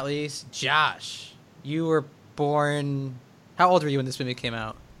last but not least, Josh, you were born. How old were you when this movie came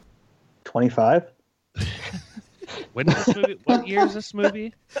out? 25. When is this movie? What year is this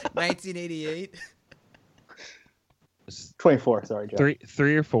movie? 1988. 24. Sorry, Joe.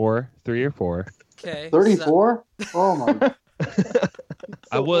 Three or four. Okay. 34? Oh my God.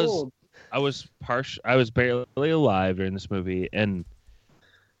 I was barely alive during this movie, and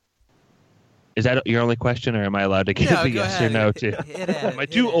is that your only question, or am I allowed to give No, a go yes ahead. or no too? Hit at it, Am I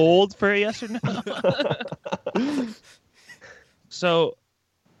hit too at it. old for a yes or no? So,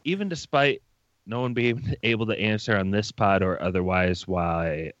 even despite no one being able to answer on this pod or otherwise,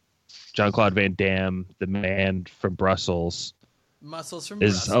 why Jean-Claude Van Damme, the man from Brussels, Muscles from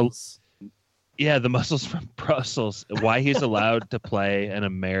is Brussels. yeah, the muscles from Brussels, why he's allowed to play an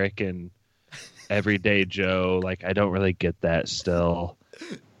American everyday Joe, like I don't really get that still.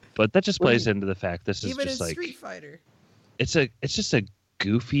 But that just plays into the fact this is Even in just like Street Fighter. it's just a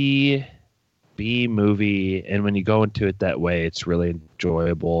goofy B movie, and when you go into it that way, it's really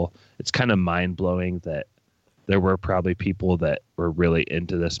enjoyable. It's kind of mind-blowing that there were probably people that were really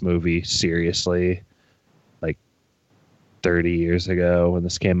into this movie seriously like 30 years ago when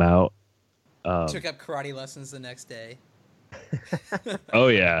this came out. Took up karate lessons the next day. Oh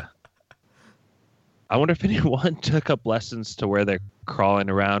yeah. I wonder if anyone took up lessons to where they're crawling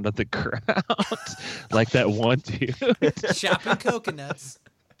around on the ground like that one dude. Chopping coconuts.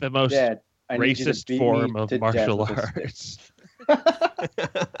 The most Dad, I need you to racist beat form me of to death martial with a arts.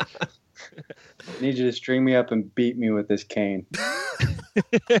 I need you to string me up and beat me with this cane.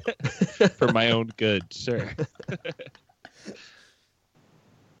 For my own good, sir.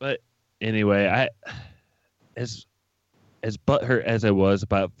 But anyway, as butthurt as I was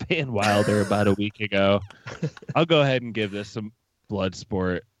about Van Wilder about a week ago, I'll go ahead and give this some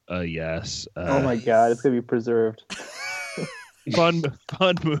Bloodsport a yes. Oh my God, it's gonna be preserved. Fun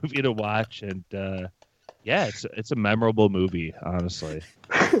movie to watch, and yeah, it's a memorable movie, honestly.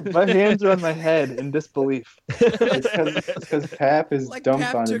 My hands are on my head in disbelief. It's because Pap is Like dumped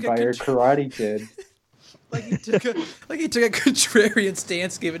Pap on took it a by her Karate Kid. Like he took a contrarian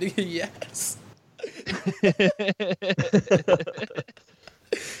stance, giving it a yes.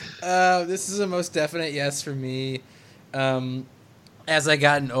 This is a most definite yes for me. As I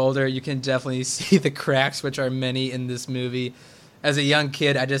gotten older, you can definitely see the cracks, which are many in this movie. As a young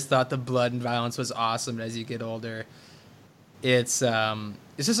kid, I just thought the blood and violence was awesome. As you get older, it's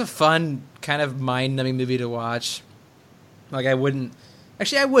just a fun kind of mind-numbing movie to watch. Like I would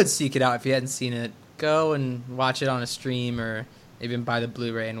seek it out if you hadn't seen it. Go and watch it on a stream or even buy the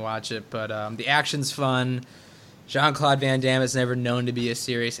Blu-ray and watch it. But the action's fun. Jean-Claude Van Damme is never known to be a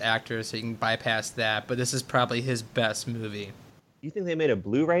serious actor, so you can bypass that. But this is probably his best movie. You think they made a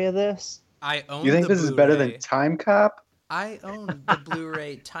Blu-ray of this? I own. You think the this is better Blu-ray. than Time Cop? I own the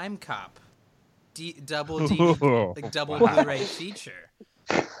Blu-ray Time Cop, double Ooh. double Blu-ray feature.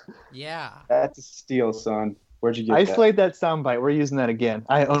 Yeah. That's a steal, son. Where'd you get I that? slayed that soundbite. We're using that again.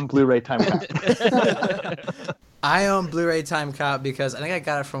 I own Blu-ray Time Cop. I own Blu-ray Time Cop because I think I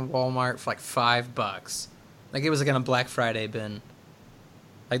got it from Walmart for like $5. Like it was like on a Black Friday bin.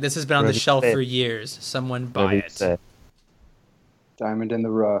 Like this has been on the Ready, shelf set. for years. Someone buy Ready, it. set. Diamond in the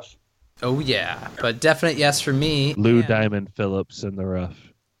rough. Oh yeah, but definite yes for me. Lou Yeah. Diamond Phillips in the rough.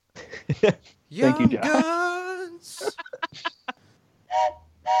 Young Thank you, Josh. Guns.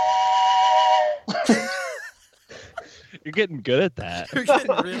 You're getting good at that. You're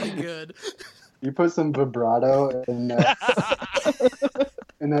getting really good. You put some vibrato in that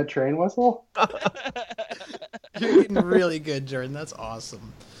train whistle? You're getting really good, Jordan. That's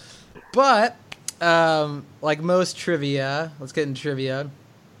awesome. But like most trivia, let's get into trivia.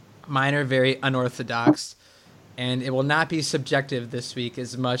 Mine are very unorthodox, and it will not be subjective this week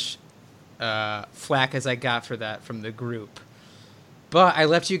as much flack as I got for that from the group. But I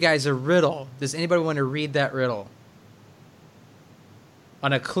left you guys a riddle. Does anybody want to read that riddle?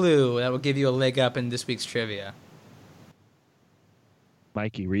 On a clue that will give you a leg up in this week's trivia.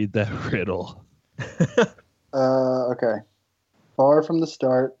 Mikey, read that riddle. Okay. Far from the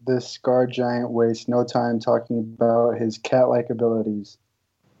start, this scarred giant wastes no time talking about his cat-like abilities.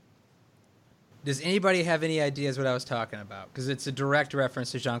 Does anybody have any ideas what I was talking about? Because it's a direct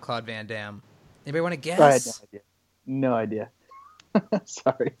reference to Jean-Claude Van Damme. Anybody want to guess? I had no idea. No idea.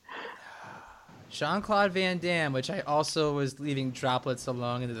 Sorry. Jean-Claude Van Damme, which I also was leaving droplets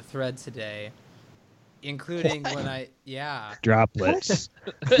along into the thread today, including when Droplets.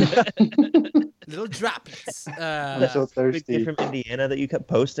 little droplets. I'm so Big kid thirsty. from Indiana that you kept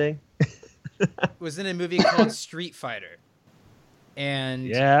posting. Was in a movie called Street Fighter. And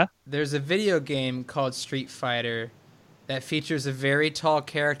Yeah. there's a video game called Street Fighter that features a very tall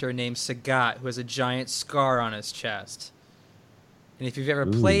character named Sagat who has a giant scar on his chest. And if you've ever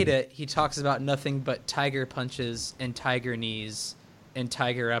played it, he talks about nothing but tiger punches and tiger knees and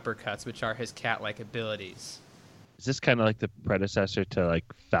tiger uppercuts, which are his cat-like abilities. Is this kind of like the predecessor to like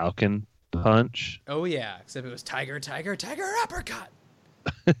Falcon Punch? Oh yeah, except it was tiger, tiger, tiger uppercut.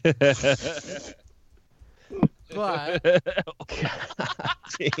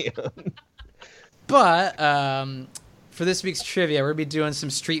 But Damn. for this week's trivia, we're gonna be doing some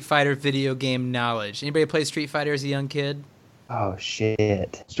Street Fighter video game knowledge. Anybody play Street Fighter as a young kid? Oh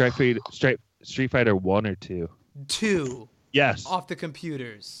shit. Street Fighter 1 or 2? 2 Yes. off the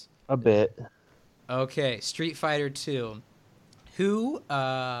computers. A bit. Okay, Street Fighter 2. Who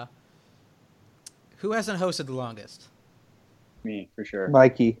hasn't hosted the longest? Me, for sure.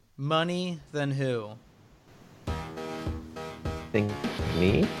 Mikey. Money, then who? Think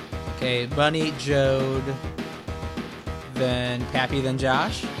me? Okay, Bunny, Jode, then Pappy, then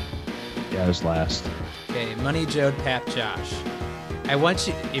Josh. Yeah, I was last. Okay, Money, Jode, Pap, Josh. I want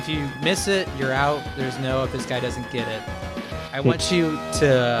you, if you miss it, you're out. There's no if this guy doesn't get it. I want you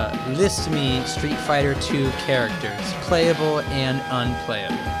to list me Street Fighter 2 characters, playable and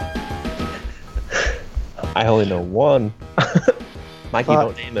unplayable. I only know one. Mikey,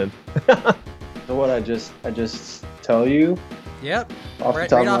 Fuck. don't name him. So what? I just tell you Yep. off the Read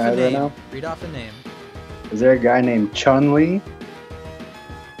top of off my a head right name. now. Read off a name. Is there a guy named Chun-Li?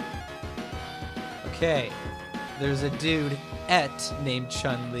 Okay. There's a dude named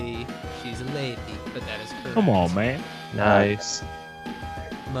Chun-Li. She's a lady, but that is correct. Come on, man. Nice.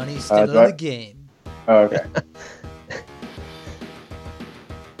 Money's still do in I- the game. Oh, okay.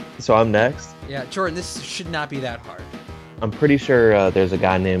 So I'm next. Yeah, Jordan, this should not be that hard. I'm pretty sure there's a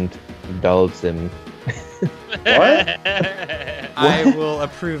guy named Dalton. What? I will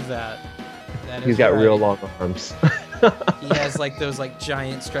approve that. That He's is got right. real long arms. He has like those like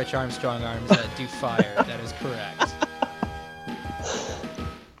giant stretch Armstrong arms that do fire. That is correct.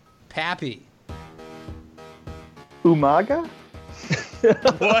 Pappy. Umaga?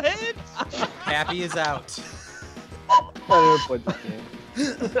 What? Pappy is out. I never played this game.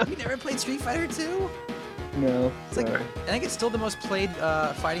 You never played Street Fighter 2? No. It's like, sorry. I think it's still the most played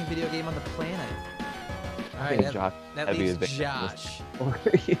fighting video game on the planet. All I right, think Josh that Heavy leaves is victim Josh.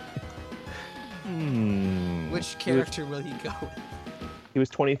 Which character will he go with? He was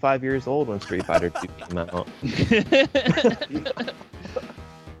 25 years old when Street Fighter 2 came out.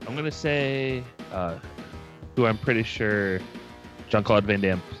 I'm gonna say who I'm pretty sure Jean-Claude Van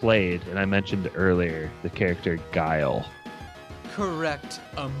Damme played, and I mentioned earlier the character Guile. Correct,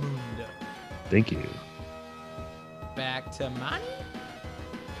 Amundo. Thank you. Back to Money?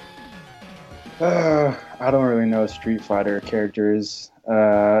 I don't really know Street Fighter characters.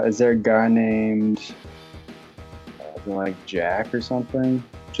 Is there a guy named like Jack or something?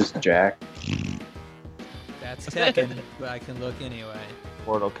 Just Jack? That's Tekken, but I can look anyway.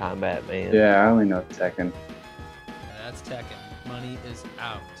 Mortal Kombat, man. Yeah, I only know Tekken. That's Tekken. Money is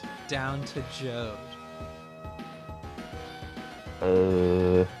out. Down to Jode.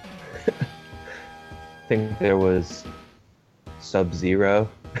 I think there was Sub-Zero.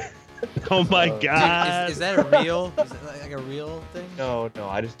 Oh my Dude, god! is that a real? Is it like a real thing? No,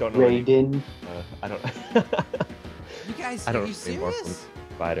 I just don't know. any- Raiden. I don't. You guys, I are don't you know any more serious?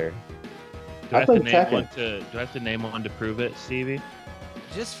 from Fighter. Do I have to played name Tekken. one to? Do I have to name one to prove it, Stevie?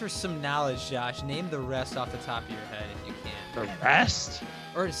 Just for some knowledge, Josh, name the rest off the top of your head if you can. The rest?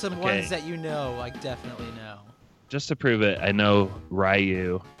 Or some Okay. ones that you know, like definitely know. Just to prove it, I know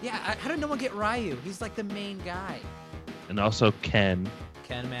Ryu Yeah, how did no one get Ryu? He's like the main guy. and also Ken.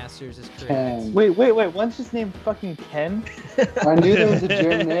 Ken Masters is correct. Ken. Wait. One's just named fucking Ken? I knew there was a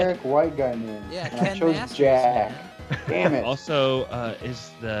generic white guy name. Yeah, and I Ken chose Masters. Jack. Man. Damn it. Also,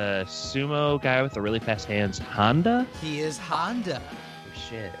 is the sumo guy with the really fast hands Honda? He is Honda.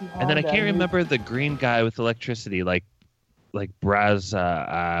 Shit. And then I can't remember the green guy with electricity, like Braz,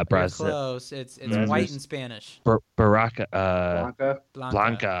 You're Braz, close. It's Brazos. white in Spanish. Baraka, Blanca?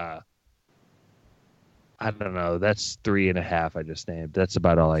 Blanca. I don't know. That's 3.5 I just named. That's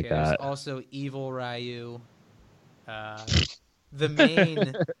about all I Okay, there's got. also Evil Ryu. The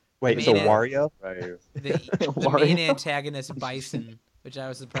main Wait, so Main- Wario? the main antagonist Bison, which I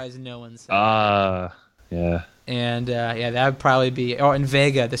was surprised no one said. Yeah. And that would probably be. Oh, and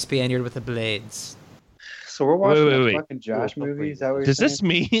Vega, the Spaniard with the blades. So we're watching Wait. a fucking Josh movie. Is that what you're Does saying? this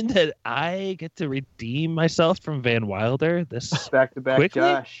mean that I get to redeem myself from Van Wilder? This Back to back, quickly?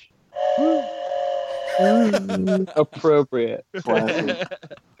 Josh. Appropriate. Classic.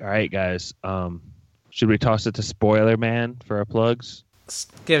 All right, guys. Should we toss it to Spoiler Man for our plugs?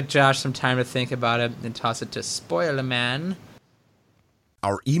 Give Josh some time to think about it and toss it to Spoiler Man.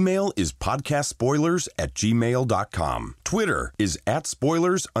 Our email is podcastspoilers@gmail.com. Twitter is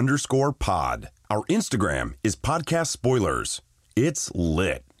 @spoilers_pod. Our Instagram is podcastspoilers. It's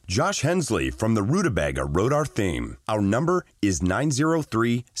lit. Josh Hensley from the Rutabaga wrote our theme. Our number is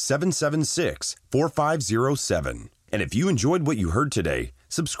 903-776-4507. And if you enjoyed what you heard today,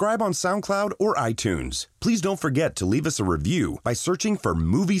 subscribe on SoundCloud or iTunes. Please don't forget to leave us a review by searching for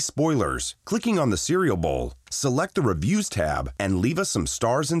Movie Spoilers, clicking on the cereal bowl, select the Reviews tab, and leave us some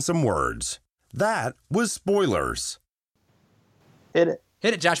stars and some words. That was Spoilers. Hit it.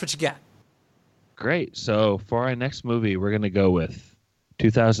 Hit it, Josh. What you got? Great. So for our next movie, we're going to go with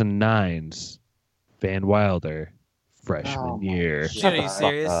 2009's Van Wilder, freshman year. Dude, are you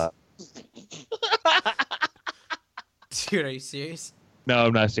serious? Dude, are you serious? No,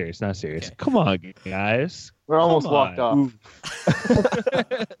 I'm not serious. Not serious. Okay. Come on, guys. We're almost Come walked on. off.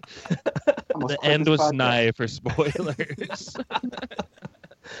 The end was nigh for spoilers.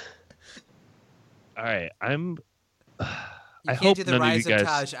 All right. You I can't hope do the none of you Rise of guys.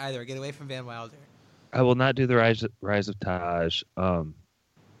 Taj either. Get away from Van Wilder. I will not do the Rise of Taj.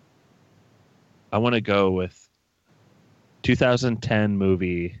 I want to go with 2010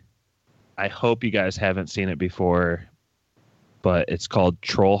 movie. I hope you guys haven't seen it before, but it's called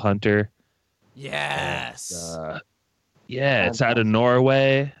Troll Hunter. Yes. Yeah, it's out of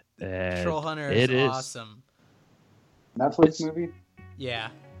Norway. And Troll Hunter it is is awesome. Netflix movie? Yeah,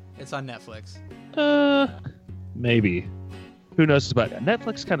 it's on Netflix. Maybe. Who knows about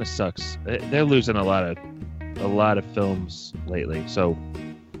Netflix? Kind of sucks. They're losing a lot of films lately. So,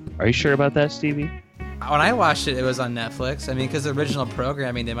 are you sure about that, Stevie? When I watched it, it was on Netflix. I mean, because the original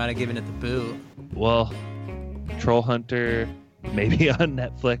programming, they might have given it the boot. Well, Troll Hunter maybe on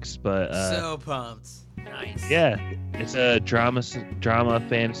Netflix, but So pumped. Nice. yeah, it's a drama,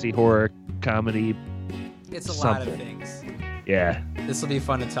 fantasy, horror, comedy. It's a lot of something. things. Yeah, This will be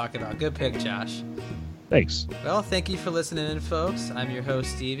fun to talk about. Good pick, Josh. thanks. Well, thank you for listening in, folks. I'm your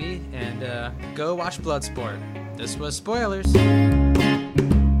host, Stevie, and go watch Bloodsport. This was Spoilers.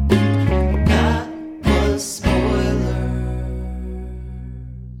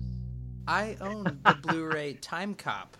 I own the Blu-ray Time Cop.